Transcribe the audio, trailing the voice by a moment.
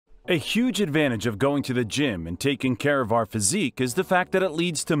A huge advantage of going to the gym and taking care of our physique is the fact that it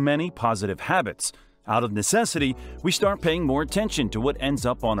leads to many positive habits. Out of necessity, we start paying more attention to what ends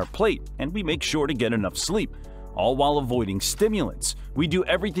up on our plate, and we make sure to get enough sleep, all while avoiding stimulants. We do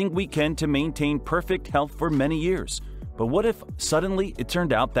everything we can to maintain perfect health for many years. But what if suddenly it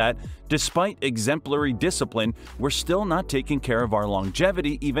turned out that, despite exemplary discipline, we're still not taking care of our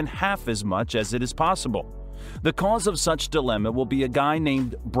longevity even half as much as it is possible? The cause of such dilemma will be a guy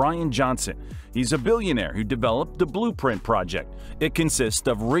named Bryan Johnson. He's a billionaire who developed the Blueprint Project. It consists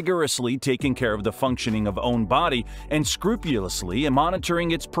of rigorously taking care of the functioning of own body and scrupulously monitoring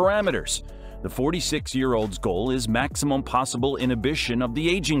its parameters. The 46-year-old's goal is maximum possible inhibition of the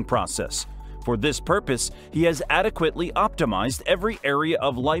aging process. For this purpose, he has adequately optimized every area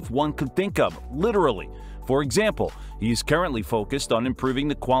of life one could think of, literally. For example, he is currently focused on improving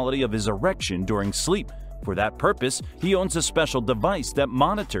the quality of his erection during sleep. For that purpose, he owns a special device that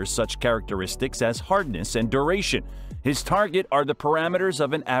monitors such characteristics as hardness and duration. His target are the parameters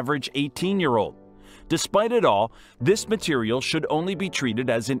of an average 18-year-old. Despite it all, this material should only be treated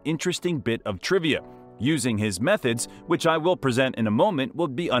as an interesting bit of trivia. Using his methods, which I will present in a moment, will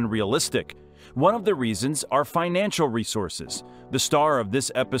be unrealistic. One of the reasons are financial resources. The star of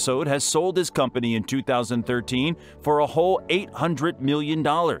this episode has sold his company in 2013 for a whole $800 million.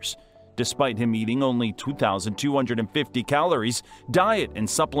 Despite him eating only 2,250 calories, diet and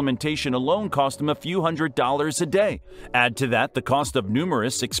supplementation alone cost him a few $100s a day. Add to that the cost of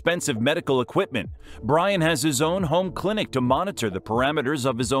numerous expensive medical equipment. Bryan has his own home clinic to monitor the parameters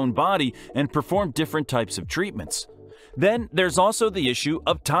of his own body and perform different types of treatments. Then there's also the issue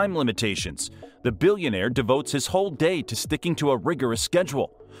of time limitations. The billionaire devotes his whole day to sticking to a rigorous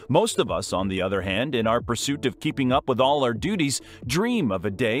schedule. Most of us, on the other hand, in our pursuit of keeping up with all our duties, dream of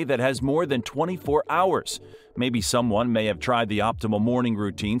a day that has more than 24 hours. Maybe someone may have tried the optimal morning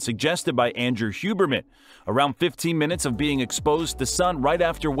routine suggested by Andrew Huberman. Around 15 minutes of being exposed to sun right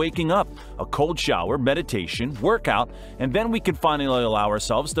after waking up, a cold shower, meditation, workout, and then we can finally allow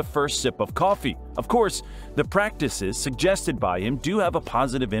ourselves the first sip of coffee. Of course, the practices suggested by him do have a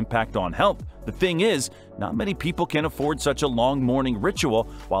positive impact on health. The thing is, not many people can afford such a long morning ritual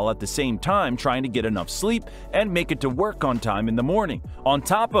while at the same time trying to get enough sleep and make it to work on time in the morning. On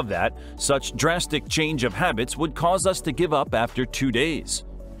top of that, such drastic change of habits would cause us to give up after 2 days.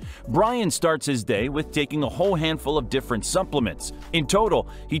 Bryan starts his day with taking a whole handful of different supplements. In total,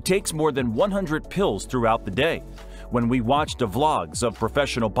 he takes more than 100 pills throughout the day. When we watch the vlogs of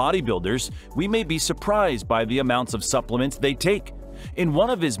professional bodybuilders, we may be surprised by the amounts of supplements they take. In one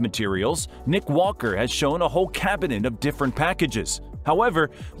of his materials, Nick Walker has shown a whole cabinet of different packages.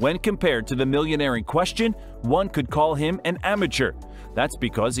 However, when compared to the millionaire in question, one could call him an amateur. That's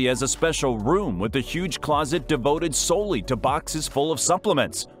because he has a special room with a huge closet devoted solely to boxes full of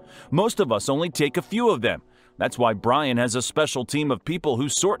supplements. Most of us only take a few of them. That's why Bryan has a special team of people who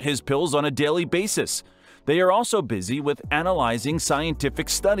sort his pills on a daily basis. They are also busy with analyzing scientific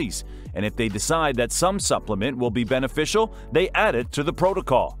studies, and if they decide that some supplement will be beneficial, they add it to the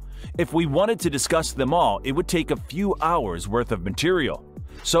protocol. If we wanted to discuss them all, it would take a few hours worth of material.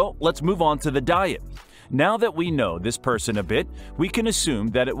 So let's move on to the diet. Now that we know this person a bit, we can assume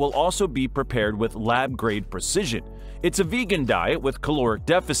that it will also be prepared with lab-grade precision. It's a vegan diet with caloric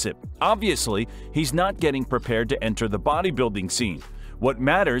deficit. Obviously, he's not getting prepared to enter the bodybuilding scene. What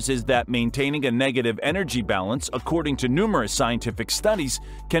matters is that maintaining a negative energy balance, according to numerous scientific studies,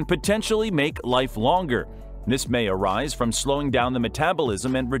 can potentially make life longer. This may arise from slowing down the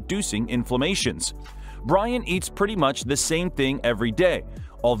metabolism and reducing inflammations. Bryan eats pretty much the same thing every day,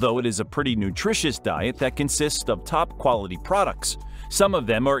 although it is a pretty nutritious diet that consists of top-quality products. Some of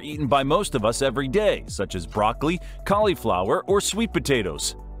them are eaten by most of us every day, such as broccoli, cauliflower, or sweet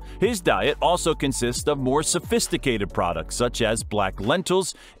potatoes. His diet also consists of more sophisticated products such as black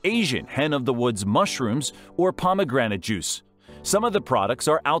lentils, Asian hen-of-the-woods mushrooms, or pomegranate juice. Some of the products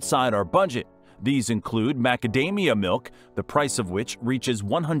are outside our budget. These include macadamia milk, the price of which reaches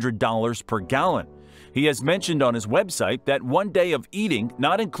 $100 per gallon. He has mentioned on his website that one day of eating,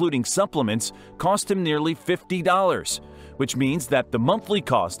 not including supplements, cost him nearly $50, which means that the monthly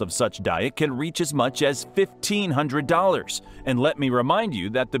cost of such diet can reach as much as $1,500. And let me remind you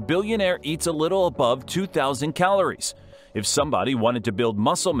that the billionaire eats a little above 2,000 calories. If somebody wanted to build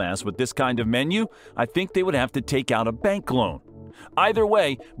muscle mass with this kind of menu, I think they would have to take out a bank loan. Either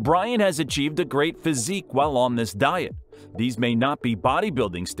way, Bryan has achieved a great physique while on this diet. These may not be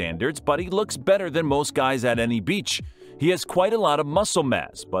bodybuilding standards, but he looks better than most guys at any beach. He has quite a lot of muscle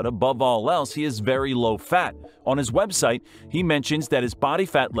mass, but above all else, he is very low fat. On his website, he mentions that his body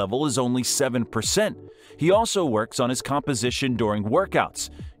fat level is only 7%. He also works on his composition during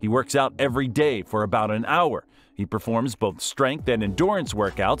workouts. He works out every day for about an hour. He performs both strength and endurance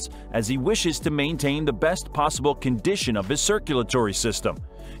workouts as he wishes to maintain the best possible condition of his circulatory system.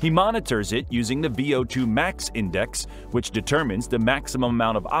 He monitors it using the VO2 max index, which determines the maximum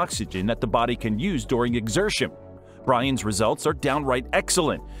amount of oxygen that the body can use during exertion. Bryan's results are downright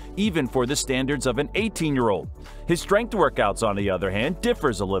excellent, even for the standards of an 18-year-old. His strength workouts, on the other hand,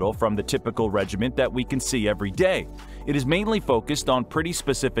 differs a little from the typical regimen that we can see every day. It is mainly focused on pretty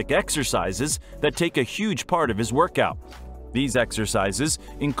specific exercises that take a huge part of his workout. These exercises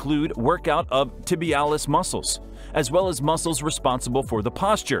include workout of tibialis muscles, as well as muscles responsible for the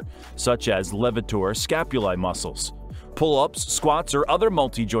posture, such as levator scapulae muscles. Pull-ups, squats, or other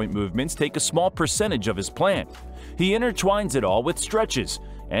multi-joint movements take a small percentage of his plan. He intertwines it all with stretches,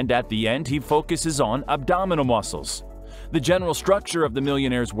 and at the end he focuses on abdominal muscles. The general structure of the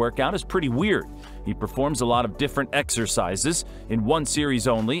Millionaire's workout is pretty weird. He performs a lot of different exercises in one series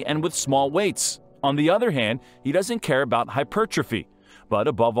only and with small weights. On the other hand, he doesn't care about hypertrophy, but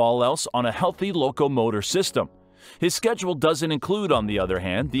above all else on a healthy locomotor system. His schedule doesn't include, on the other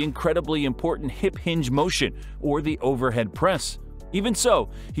hand, the incredibly important hip hinge motion or the overhead press. Even so,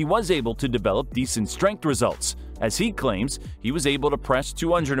 he was able to develop decent strength results. As he claims, he was able to press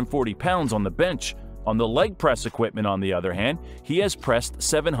 240 pounds on the bench. On the leg press equipment, on the other hand, he has pressed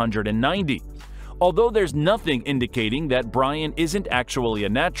 790. Although there's nothing indicating that Bryan isn't actually a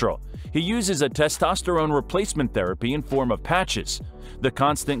natural, he uses a testosterone replacement therapy in form of patches. The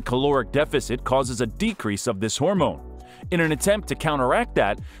constant caloric deficit causes a decrease of this hormone. In an attempt to counteract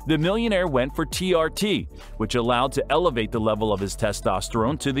that, the Millionaire went for TRT, which allowed to elevate the level of his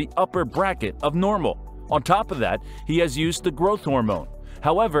testosterone to the upper bracket of normal. On top of that, he has used the growth hormone.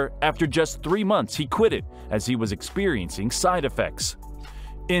 However, after just 3 months, he quit it as he was experiencing side effects.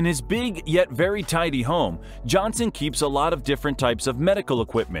 In his big yet very tidy home, Johnson keeps a lot of different types of medical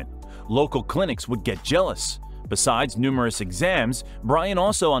equipment. Local clinics would get jealous. Besides numerous exams, Bryan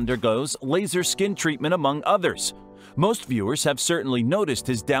also undergoes laser skin treatment, among others. Most viewers have certainly noticed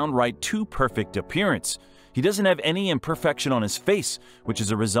his downright too perfect appearance. He doesn't have any imperfection on his face, which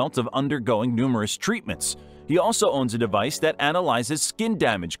is a result of undergoing numerous treatments. He also owns a device that analyzes skin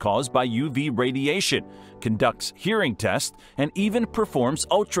damage caused by UV radiation, conducts hearing tests, and even performs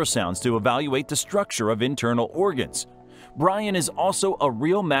ultrasounds to evaluate the structure of internal organs. Bryan is also a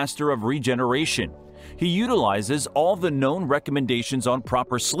real master of regeneration. He utilizes all the known recommendations on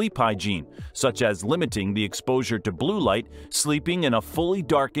proper sleep hygiene, such as limiting the exposure to blue light, sleeping in a fully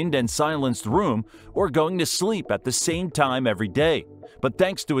darkened and silenced room, or going to sleep at the same time every day. But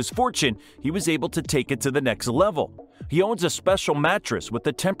thanks to his fortune, he was able to take it to the next level. He owns a special mattress with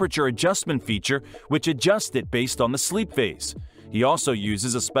a temperature adjustment feature which adjusts it based on the sleep phase. He also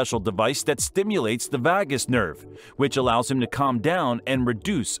uses a special device that stimulates the vagus nerve, which allows him to calm down and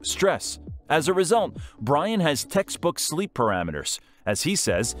reduce stress. As a result, Bryan has textbook sleep parameters. As he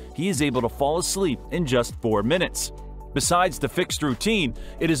says, he is able to fall asleep in just 4 minutes. Besides the fixed routine,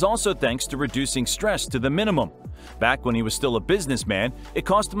 it is also thanks to reducing stress to the minimum. Back when he was still a businessman, it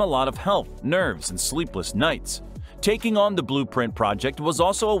cost him a lot of health, nerves, and sleepless nights. Taking on the Blueprint project was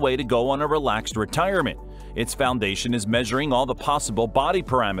also a way to go on a relaxed retirement. Its foundation is measuring all the possible body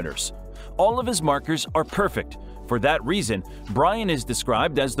parameters. All of his markers are perfect. For that reason, Bryan is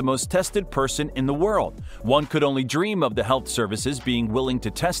described as the most tested person in the world. One could only dream of the health services being willing to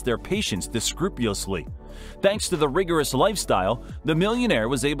test their patients this scrupulously. Thanks to the rigorous lifestyle, the Millionaire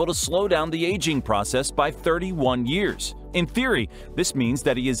was able to slow down the aging process by 31 years. In theory, this means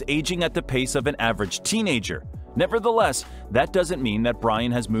that he is aging at the pace of an average teenager. Nevertheless, that doesn't mean that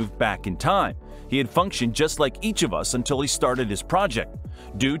Bryan has moved back in time. He had functioned just like each of us until he started his project.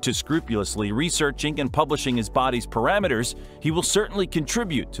 Due to scrupulously researching and publishing his body's parameters, he will certainly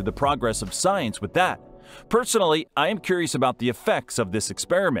contribute to the progress of science with that. Personally, I am curious about the effects of this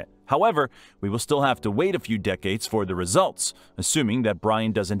experiment. However, we will still have to wait a few decades for the results, assuming that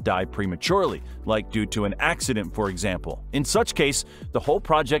Bryan doesn't die prematurely, like due to an accident, for example. In such case, the whole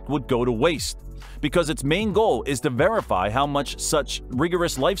project would go to waste, because its main goal is to verify how much such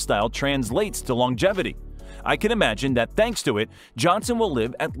rigorous lifestyle translates to longevity. I can imagine that thanks to it, Johnson will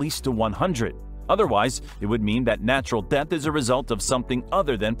live at least to 100. Otherwise, it would mean that natural death is a result of something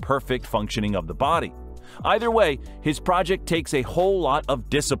other than perfect functioning of the body. Either way, his project takes a whole lot of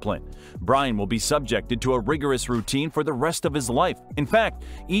discipline. Bryan will be subjected to a rigorous routine for the rest of his life. In fact,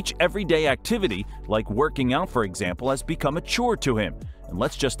 each everyday activity, like working out for example, has become a chore to him, And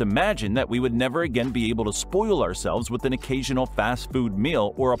let's just imagine that we would never again be able to spoil ourselves with an occasional fast food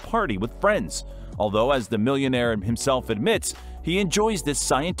meal or a party with friends. Although, as the millionaire himself admits, he enjoys this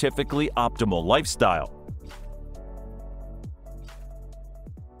scientifically optimal lifestyle.